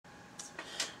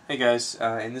Hey guys,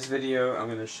 in this video I'm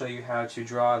going to show you how to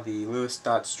draw the Lewis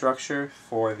dot structure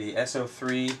for the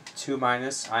SO3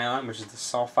 2- ion, which is the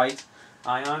sulfite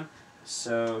ion.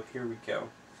 So here we go.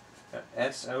 Got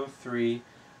SO3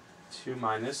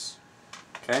 2-,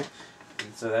 okay,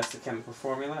 and so that's the chemical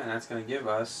formula, and that's going to give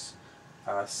us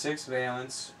 6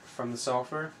 valence from the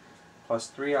sulfur plus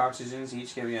 3 oxygens,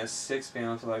 each giving us 6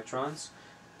 valence electrons,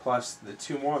 plus the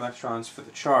 2 more electrons for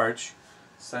the charge.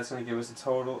 So that's going to give us a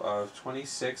total of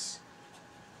 26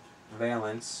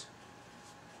 valence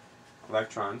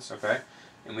electrons, okay?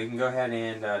 And we can go ahead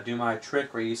and do my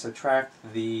trick where you subtract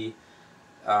the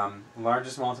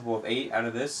largest multiple of 8 out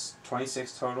of this,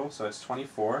 26 total, so it's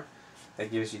 24.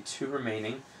 That gives you 2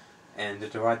 remaining. And to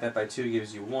divide that by 2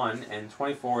 gives you 1, and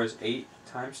 24 is 8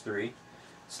 times 3.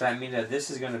 So that means that this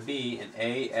is going to be an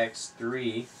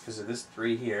AX3, because of this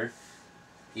 3 here,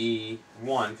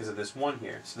 E1 because of this 1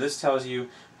 here. So this tells you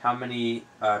how many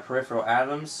peripheral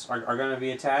atoms are going to be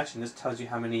attached, and this tells you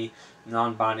how many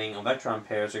non-bonding electron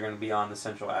pairs are going to be on the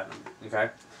central atom. Okay,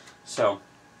 so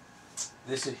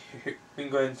this is we can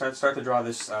go ahead and start to draw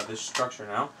this this structure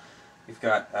now. We've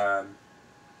got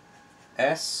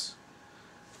S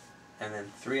and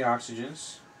then 3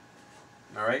 oxygens.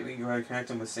 All right, we can go ahead and connect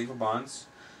them with single bonds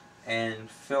and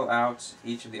fill out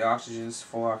each of the oxygens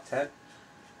full octet.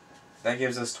 That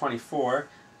gives us 24,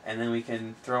 and then we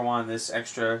can throw on this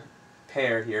extra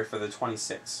pair here for the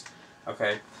 26.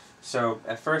 Okay, so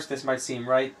at first this might seem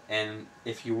right, and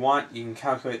if you want, you can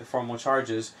calculate the formal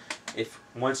charges.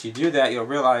 Once you do that, you'll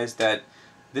realize that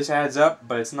this adds up,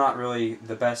 but it's not really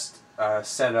the best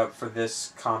setup for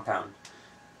this compound,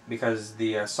 because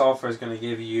the sulfur is going to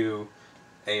give you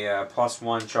a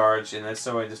 +1 charge, and that's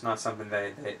so just not something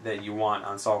that you want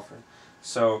on sulfur.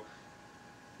 So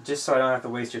just so I don't have to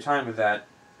waste your time with that,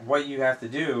 what you have to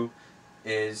do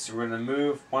is we're going to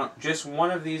move just one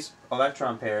of these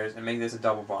electron pairs and make this a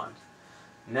double bond.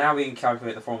 Now we can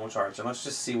calculate the formal charge, and let's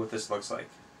just see what this looks like.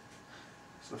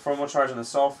 So the formal charge on the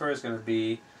sulfur is going to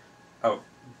be, oh,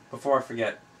 before I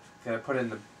forget, I'm going to put in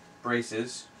the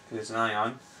braces, because it's an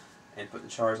ion, and put the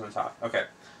charge on the top. Okay,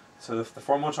 so the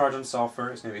formal charge on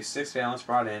sulfur is going to be 6 valence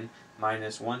brought in,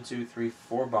 minus 1, 2, 3,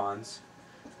 4 bonds,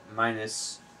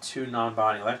 minus 2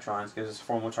 non-bonding electrons, gives us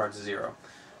formal charge 0.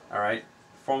 Alright,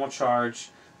 formal charge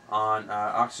on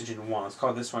oxygen 1. Let's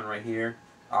call this one right here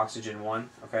oxygen 1.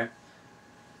 Okay,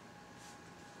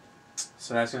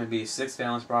 so that's going to be 6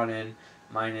 valence brought in,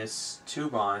 minus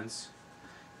 2 bonds,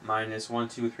 minus 1,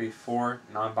 2, 3, 4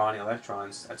 non-bonding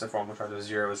electrons. That's a formal charge of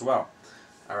 0 as well.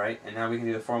 Alright, and now we can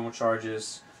do the formal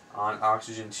charges on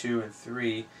oxygen 2 and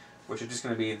 3, which are just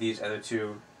going to be these other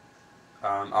 2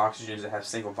 oxygens that have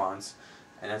single bonds.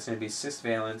 And that's going to be 6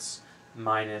 valence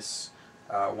minus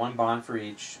 1 bond for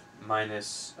each,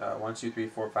 minus 1, 2, 3,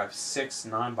 4, 5, 6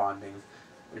 non-bonding,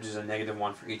 which is a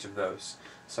 -1 for each of those.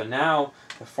 So now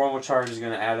the formal charge is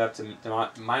going to add up to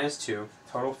 -2,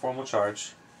 total formal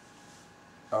charge.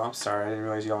 Oh, I'm sorry, I didn't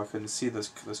realize y'all couldn't see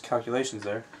those calculations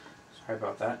there. Sorry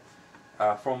about that.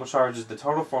 Formal charge is the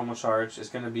total formal charge is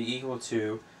going to be equal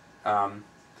to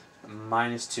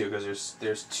 -2, because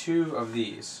there's 2 of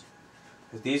these.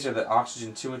 These are the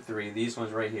oxygen 2 and 3, these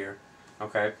ones right here.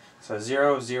 Okay, so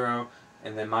 0, 0,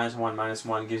 and then -1,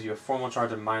 -1 gives you a formal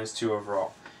charge of -2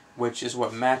 overall, which is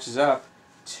what matches up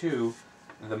to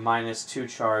the -2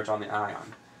 charge on the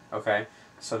ion. Okay,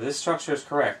 so this structure is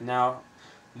correct. Now,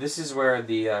 this is where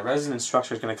the resonance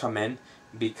structure is going to come in,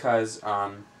 because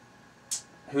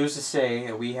who's to say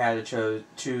that we had to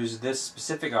choose this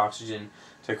specific oxygen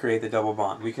to create the double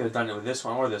bond? We could have done it with this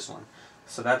one or this one.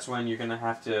 So that's when you're going to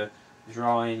have to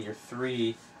draw in your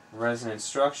 3 resonance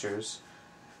structures,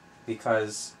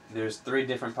 because there's 3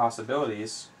 different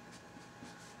possibilities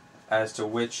as to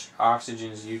which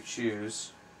oxygens you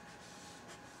choose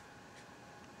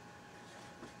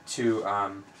to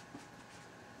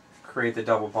create the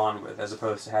double bond with, as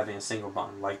opposed to having a single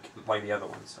bond like the other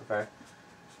ones. Okay,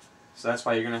 so that's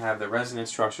why you're going to have the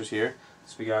resonance structures here.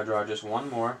 So we got to draw just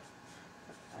one more.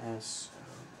 SO3.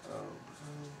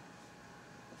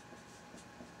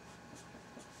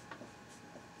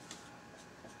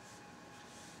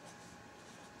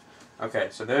 Okay,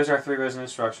 so there's our 3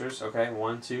 resonance structures. Okay,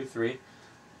 1, 2, 3,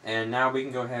 and now we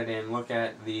can go ahead and look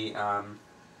at the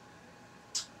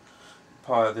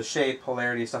shape,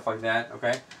 polarity, stuff like that.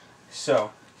 Okay,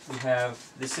 so we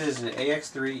have, this is an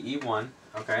AX3E1.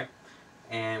 Okay,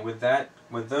 and with that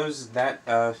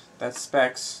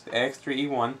specs, the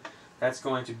AX3E1, that's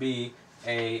going to be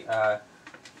a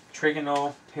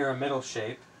trigonal pyramidal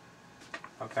shape.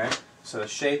 Okay, so the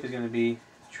shape is going to be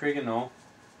trigonal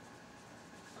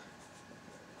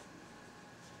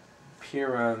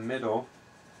pyramidal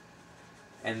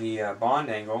and the bond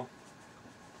angle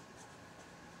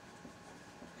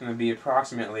is going to be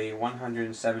approximately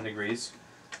 107 degrees.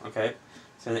 Okay,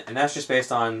 so and that's just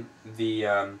based on the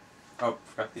oh,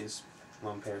 forgot these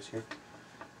lone pairs here.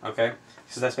 Okay,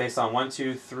 so that's based on 1,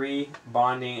 2, 3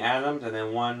 bonding atoms and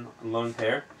then 1 lone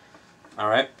pair. All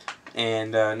right,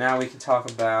 and now we can talk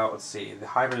about, let's see, the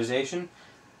hybridization.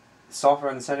 Sulfur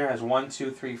in the center has 1,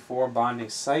 2, 3, 4 bonding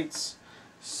sites,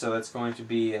 so that's going to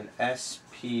be an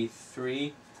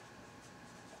sp3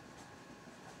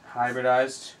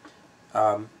 hybridized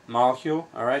molecule.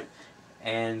 All right,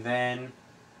 and then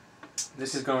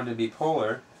this is going to be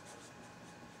polar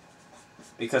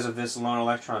because of this lone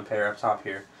electron pair up top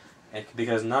here, and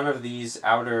because none of these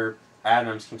outer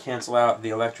atoms can cancel out the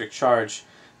electric charge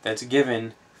that's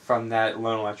given from that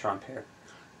lone electron pair.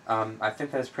 I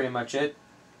think that's pretty much it.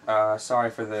 Sorry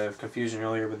for the confusion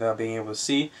earlier without being able to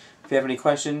see. If you have any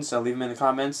questions, leave them in the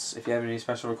comments. If you have any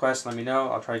special requests, let me know.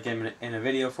 I'll try to get them in a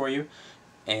video for you.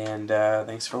 And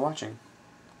thanks for watching.